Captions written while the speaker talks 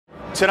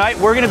Tonight,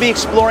 we're going to be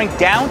exploring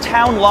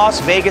downtown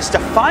Las Vegas to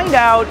find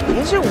out,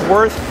 is it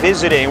worth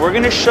visiting? We're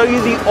going to show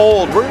you the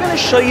old, we're going to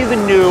show you the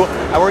new,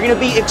 and we're going to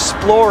be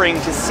exploring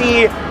to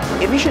see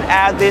if you should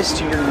add this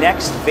to your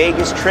next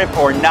Vegas trip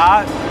or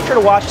not. Be sure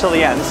to watch till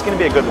the end. This is going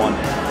to be a good one.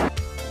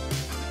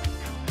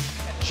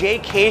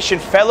 Jaycation,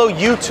 fellow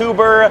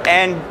YouTuber,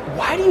 and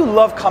why do you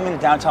love coming to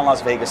downtown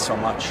Las Vegas so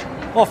much?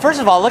 Well, first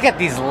of all, look at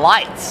these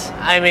lights.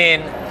 I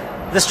mean,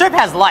 the Strip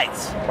has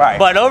lights, right?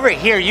 But over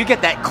here, you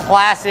get that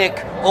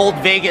classic old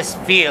Vegas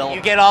feel. You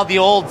get all the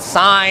old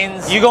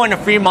signs. You go into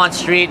Fremont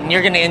Street, and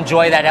you're going to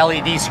enjoy that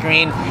LED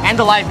screen and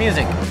the live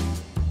music.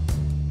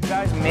 You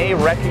guys may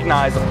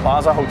recognize the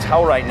Plaza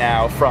Hotel right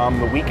now from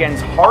the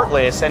weekend's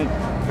Heartless, and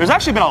there's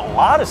actually been a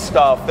lot of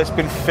stuff that's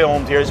been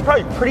filmed here. It's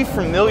probably pretty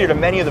familiar to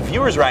many of the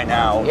viewers right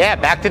now. Yeah,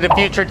 Back to the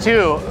Future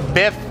 2,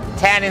 Biff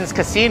Tannen's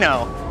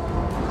Casino.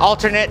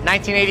 Alternate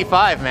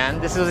 1985, man.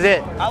 This was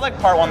it. I like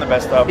part one the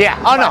best, though. Yeah,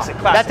 classic.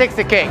 That takes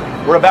the cake.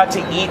 We're about to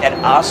eat at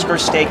Oscar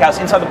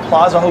Steakhouse inside the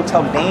Plaza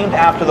Hotel, named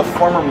after the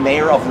former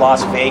mayor of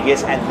Las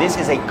Vegas, and this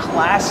is a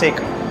classic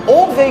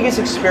old Vegas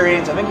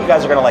experience I think you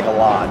guys are gonna like a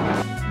lot.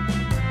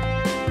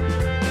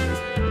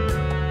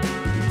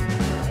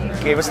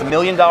 Gave us the $1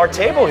 million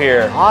table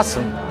here.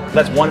 Awesome.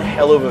 That's one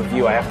hell of a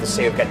view, I have to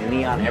say. We've got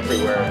neon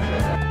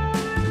everywhere.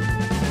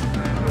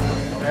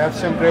 We have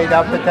some great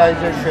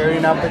appetizers,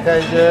 sharing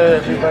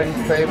appetizer,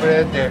 everybody's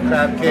favorite, the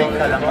crab cake,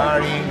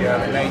 calamari, we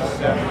have a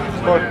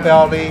nice pork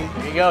belly.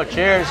 Here you go,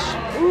 cheers.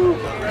 Ooh.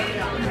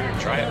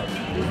 Try it.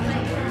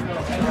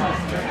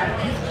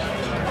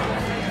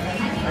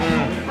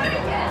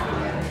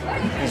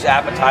 These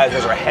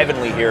appetizers are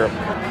heavenly here.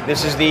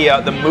 This is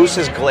the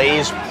Moose's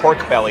glazed pork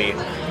belly.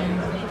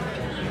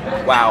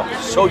 Wow,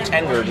 so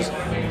tender. Just.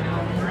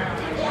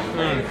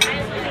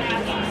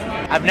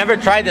 I've never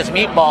tried this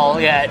meatball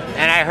yet,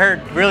 and I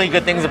heard really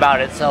good things about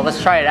it, so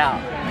let's try it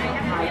out.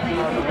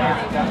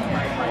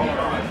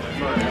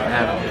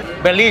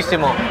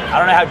 Bellissimo. I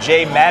don't know how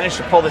Jay managed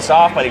to pull this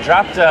off, but he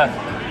dropped a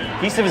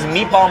piece of his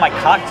meatball in my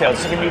cocktail.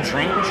 Is this like a new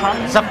drink we're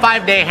trying? It's a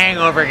 5-day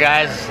hangover,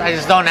 guys. I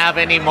just don't have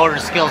any motor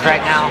skills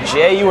right now.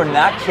 Jay, you were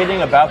not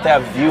kidding about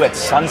that view at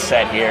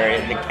sunset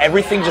here.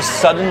 Everything just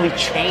suddenly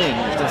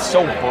changed. It's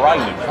so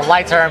bright. The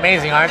lights are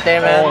amazing, aren't they,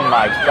 man? Oh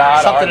my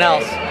God. Something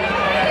else.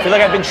 I feel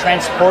like I've been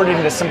transported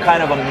into some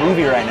kind of a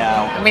movie right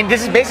now. I mean,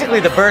 this is basically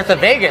the birth of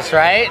Vegas,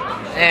 right?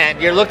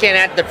 And you're looking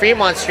at the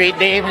Fremont Street,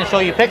 they even show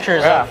you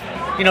pictures of,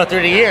 you know,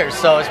 through the years,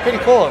 so it's pretty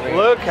cool over here.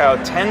 Look how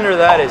tender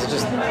that is. It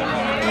just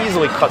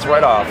easily cuts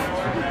right off.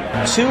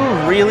 Two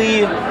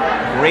really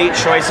great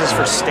choices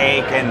for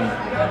steak, and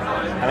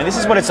I mean, this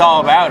is what it's all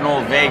about in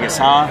old Vegas,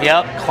 huh?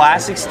 Yep.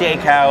 Classic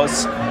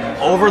steakhouse,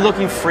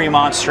 overlooking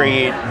Fremont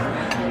Street.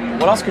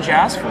 What else could you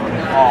ask for?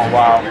 Oh,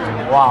 wow.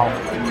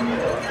 Wow.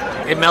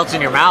 It melts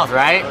in your mouth,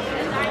 right?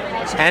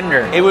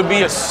 Tender. It would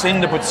be a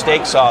sin to put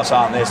steak sauce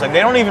on this. Like, they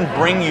don't even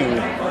bring you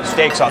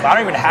steak sauce. I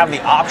don't even have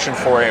the option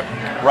for it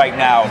right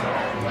now.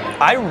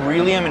 I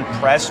really am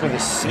impressed with the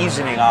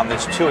seasoning on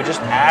this, too. It just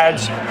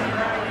adds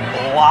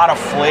a lot of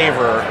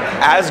flavor.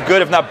 As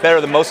good, if not better,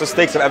 than most of the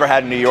steaks I've ever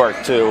had in New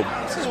York, too.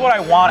 This is what I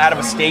want out of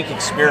a steak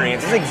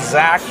experience. This is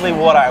exactly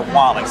what I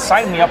want. Like,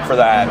 sign me up for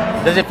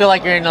that. Does it feel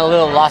like you're in a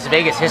little Las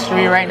Vegas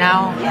history right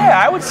now? Yeah,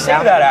 I would say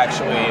that,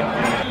 actually.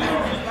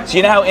 So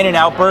you know how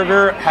In-N-Out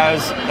Burger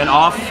has an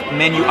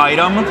off-menu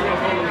item?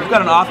 We've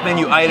got an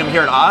off-menu item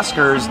here at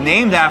Oscar's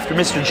named after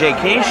Mr.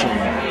 Jaycation.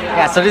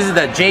 Yeah, so this is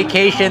the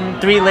Jaycation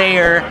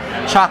 3-layer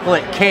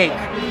chocolate cake,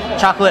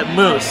 chocolate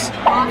mousse.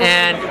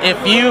 And if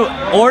you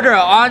order an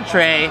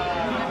entree,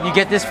 you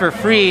get this for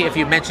free if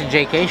you mention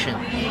Jaycation.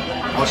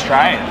 Let's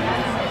try it.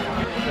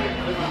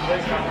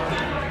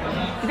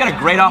 You got a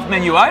great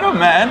off-menu item,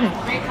 man.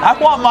 I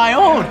want my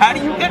own. How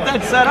do you get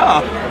that set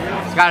up?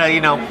 It's gotta, you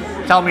know,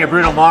 tell me you're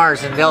Bruno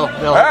Mars and they'll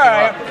hook you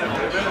up.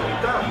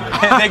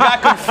 They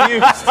got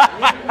confused.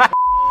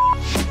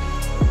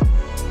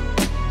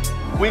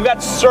 We've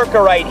got Circa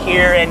right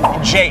here,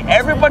 and Jay,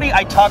 everybody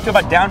I talked to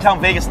about downtown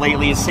Vegas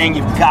lately is saying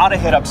you've got to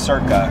hit up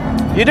Circa.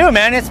 You do,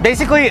 man. It's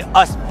basically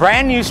a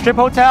brand new strip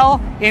hotel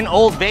in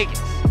old Vegas.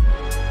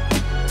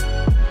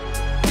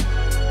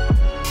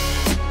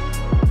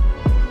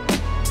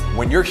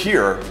 When you're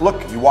here,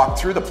 look, you walked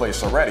through the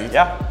place already.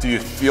 Yeah. Do you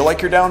feel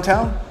like you're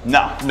downtown?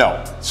 No.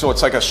 No. So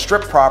it's like a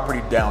strip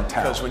property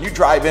downtown. Because when you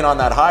drive in on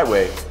that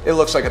highway, it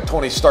looks like a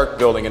Tony Stark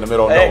building in the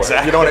middle of nowhere.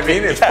 Exactly. You know what I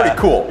mean? It's pretty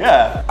cool.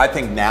 Yeah. I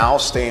think now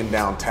staying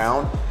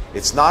downtown,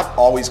 it's not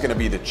always going to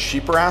be the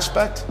cheaper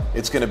aspect.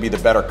 It's going to be the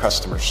better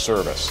customer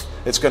service.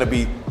 It's going to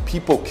be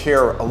people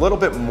care a little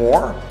bit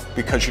more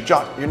because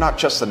you're not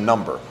just a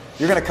number.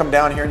 You're going to come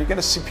down here and you're going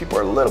to see people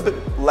are a little bit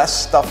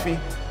less stuffy.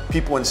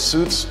 People in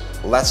suits,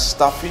 less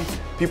stuffy.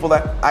 People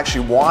that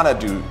actually want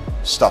to do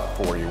stuff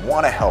for you,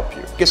 want to help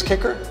you. Biggest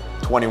kicker,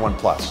 21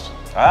 plus.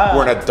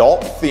 We're an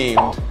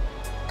adult-themed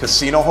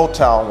casino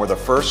hotel, and we're the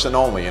first and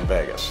only in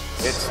Vegas.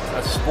 It's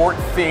a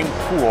sport-themed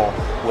pool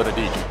with a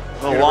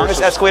DJ. The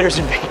longest escalators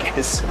in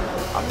Vegas.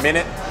 A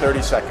minute,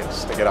 30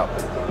 seconds to get up.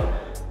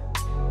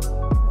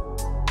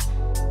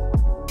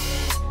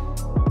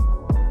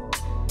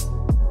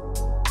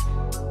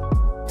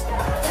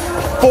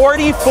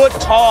 40-foot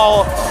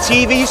tall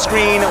TV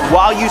screen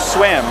while you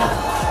swim.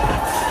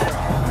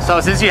 So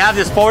since you have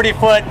this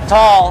 40-foot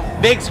tall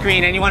big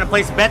screen and you want to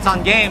place bets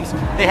on games,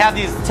 they have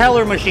these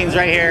teller machines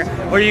right here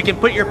where you can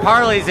put your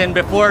parlays in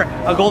before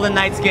a Golden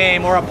Knights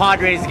game or a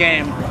Padres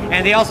game.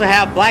 And they also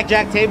have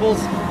blackjack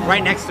tables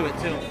right next to it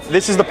too.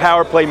 This is the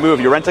power play move.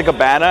 You rent a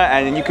cabana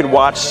and then you can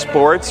watch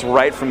sports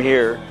right from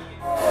here.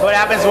 What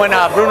happens when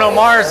Bruno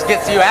Mars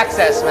gets you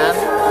access, man?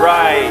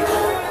 Right.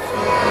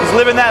 He's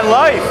living that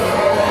life.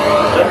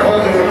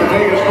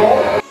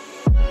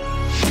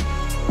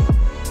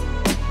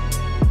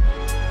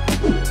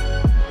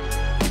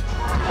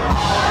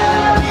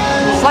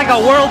 It's like a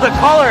world of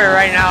color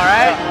right now,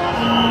 right?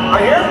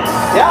 Right here?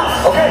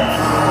 Yeah, okay.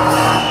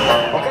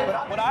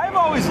 What I've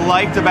always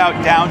liked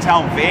about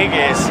downtown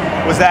Vegas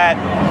was that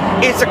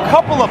it's a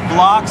couple of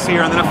blocks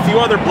here and then a few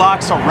other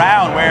blocks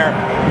around where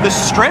the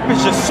strip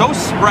is just so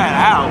spread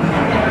out.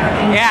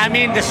 Yeah, I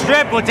mean, the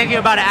strip will take you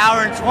about 1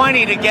 hour and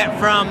 20 to get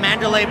from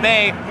Mandalay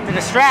Bay to the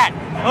Strat.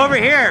 Over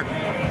here,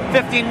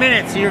 15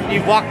 minutes,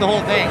 you've walked the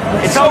whole thing.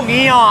 It's so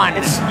neon.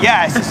 It's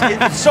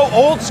so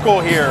old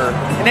school here.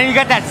 And then you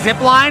got that zip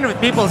line with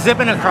people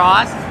zipping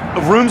across.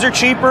 The rooms are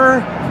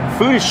cheaper,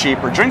 food is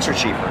cheaper, drinks are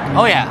cheaper.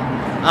 Oh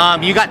yeah.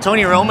 You got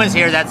Tony Roma's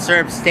here that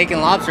serves steak and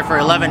lobster for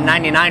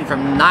 $11.99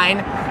 from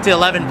 9 to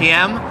 11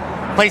 p.m.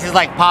 Places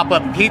like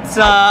Pop-Up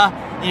Pizza.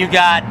 You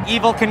got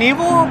Evil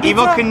Knievel.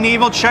 Evil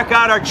Knievel, check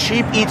out our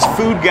Cheap Eats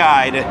food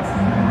guide.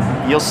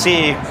 You'll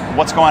see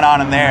what's going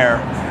on in there.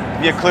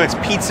 Give you a clue, it's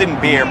pizza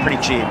and beer, pretty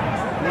cheap.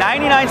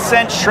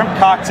 99-cent shrimp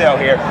cocktail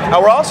here.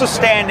 Now we're also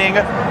standing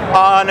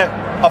on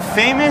a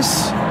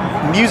famous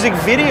music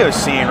video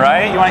scene,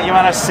 right? You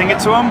want to sing it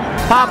to him?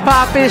 Pop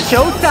Pop, it's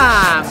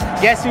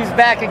showtime. Guess who's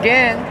back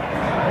again?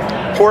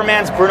 Poor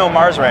man's Bruno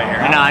Mars right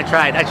here. I know, I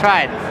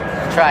tried.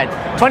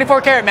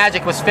 24 Karat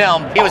Magic was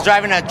filmed. He was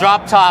driving a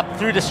drop top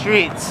through the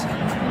streets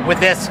with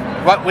this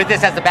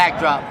as the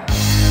backdrop.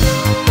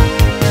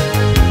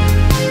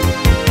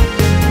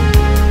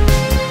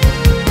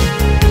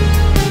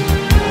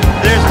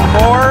 There's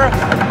more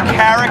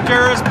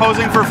characters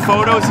posing for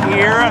photos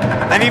here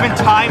than even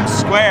Times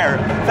Square.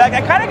 In fact,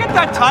 I kind of get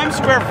that Times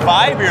Square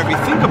vibe here if you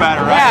think about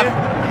it, right?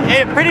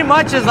 Yeah, it pretty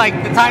much is like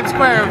the Times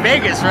Square of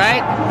Vegas,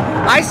 right?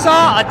 I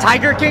saw a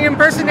Tiger King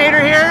impersonator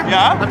here.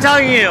 Yeah? I'm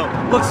telling you,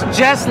 looks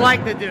just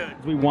like the dude.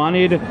 We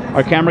wanted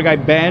our camera guy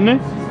Ben and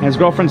his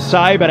girlfriend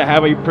Saiba to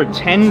have a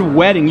pretend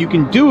wedding. You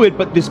can do it,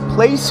 but this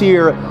place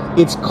here,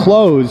 it's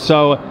closed.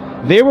 So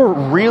they were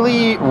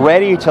really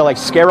ready to like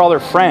scare all their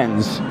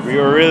friends. We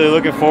were really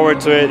looking forward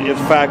to it. In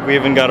fact, we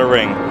even got a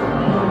ring.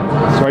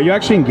 So are you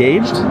actually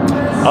engaged?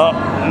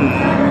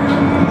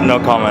 No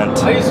comment.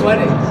 Why are you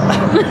sweating?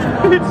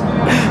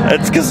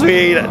 It's because we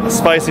ate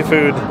spicy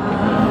food.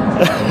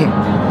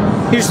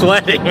 He's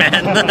sweating,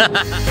 man.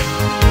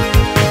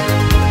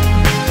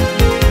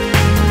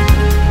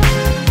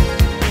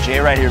 Jay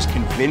right here is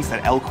convinced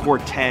that El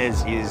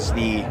Cortez is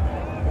the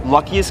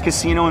luckiest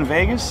casino in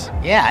Vegas.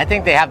 Yeah, I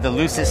think they have the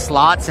loosest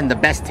slots and the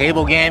best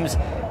table games.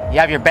 You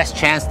have your best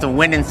chance to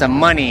win in some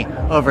money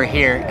over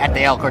here at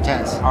the El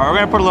Cortez. All right, we're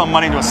gonna put a little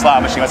money into a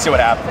slot machine. Let's see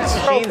what happens.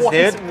 Machines,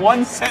 dude.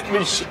 1 cent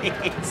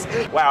machines.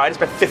 Wow, I just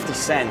bet 50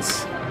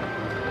 cents.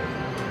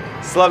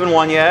 Still haven't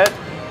won yet.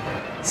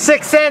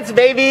 6 cents,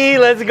 baby.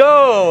 Let's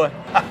go.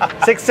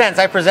 6 cents.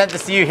 I present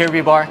this to you here,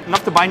 B-Bar.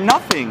 Enough to buy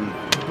nothing.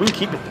 We can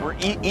keep it. We're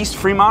East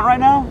Fremont right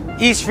now?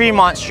 East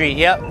Fremont Street,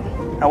 yep.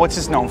 Now, what's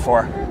this known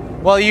for?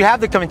 Well, you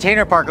have the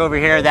container park over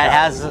here that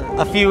has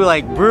a few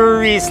like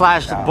breweries /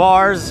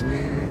 bars, a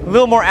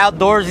little more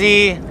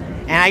outdoorsy,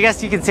 and I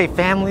guess you can say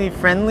family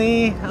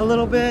friendly a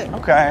little bit.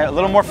 Okay, a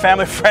little more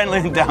family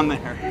friendly than down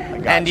there.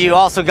 And you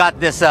also got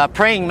this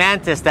praying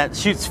mantis that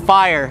shoots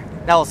fire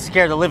that will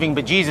scare the living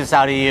bejesus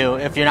out of you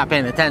if you're not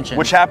paying attention.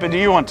 Which happened to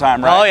you one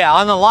time, right? Oh yeah,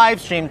 on the live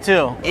stream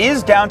too.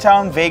 Is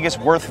downtown Vegas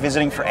worth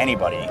visiting for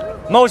anybody?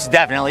 Most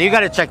definitely. You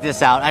got to check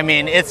this out. I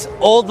mean, it's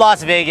old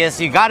Las Vegas.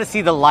 You got to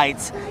see the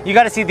lights. You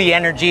got to see the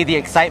energy, the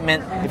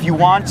excitement. If you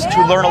want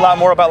to learn a lot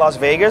more about Las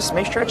Vegas,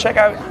 make sure to check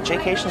out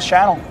Jaycation's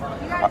channel.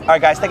 All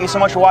right, guys, thank you so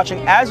much for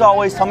watching. As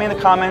always, tell me in the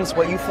comments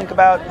what you think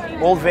about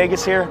old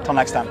Vegas here. Till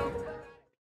next time.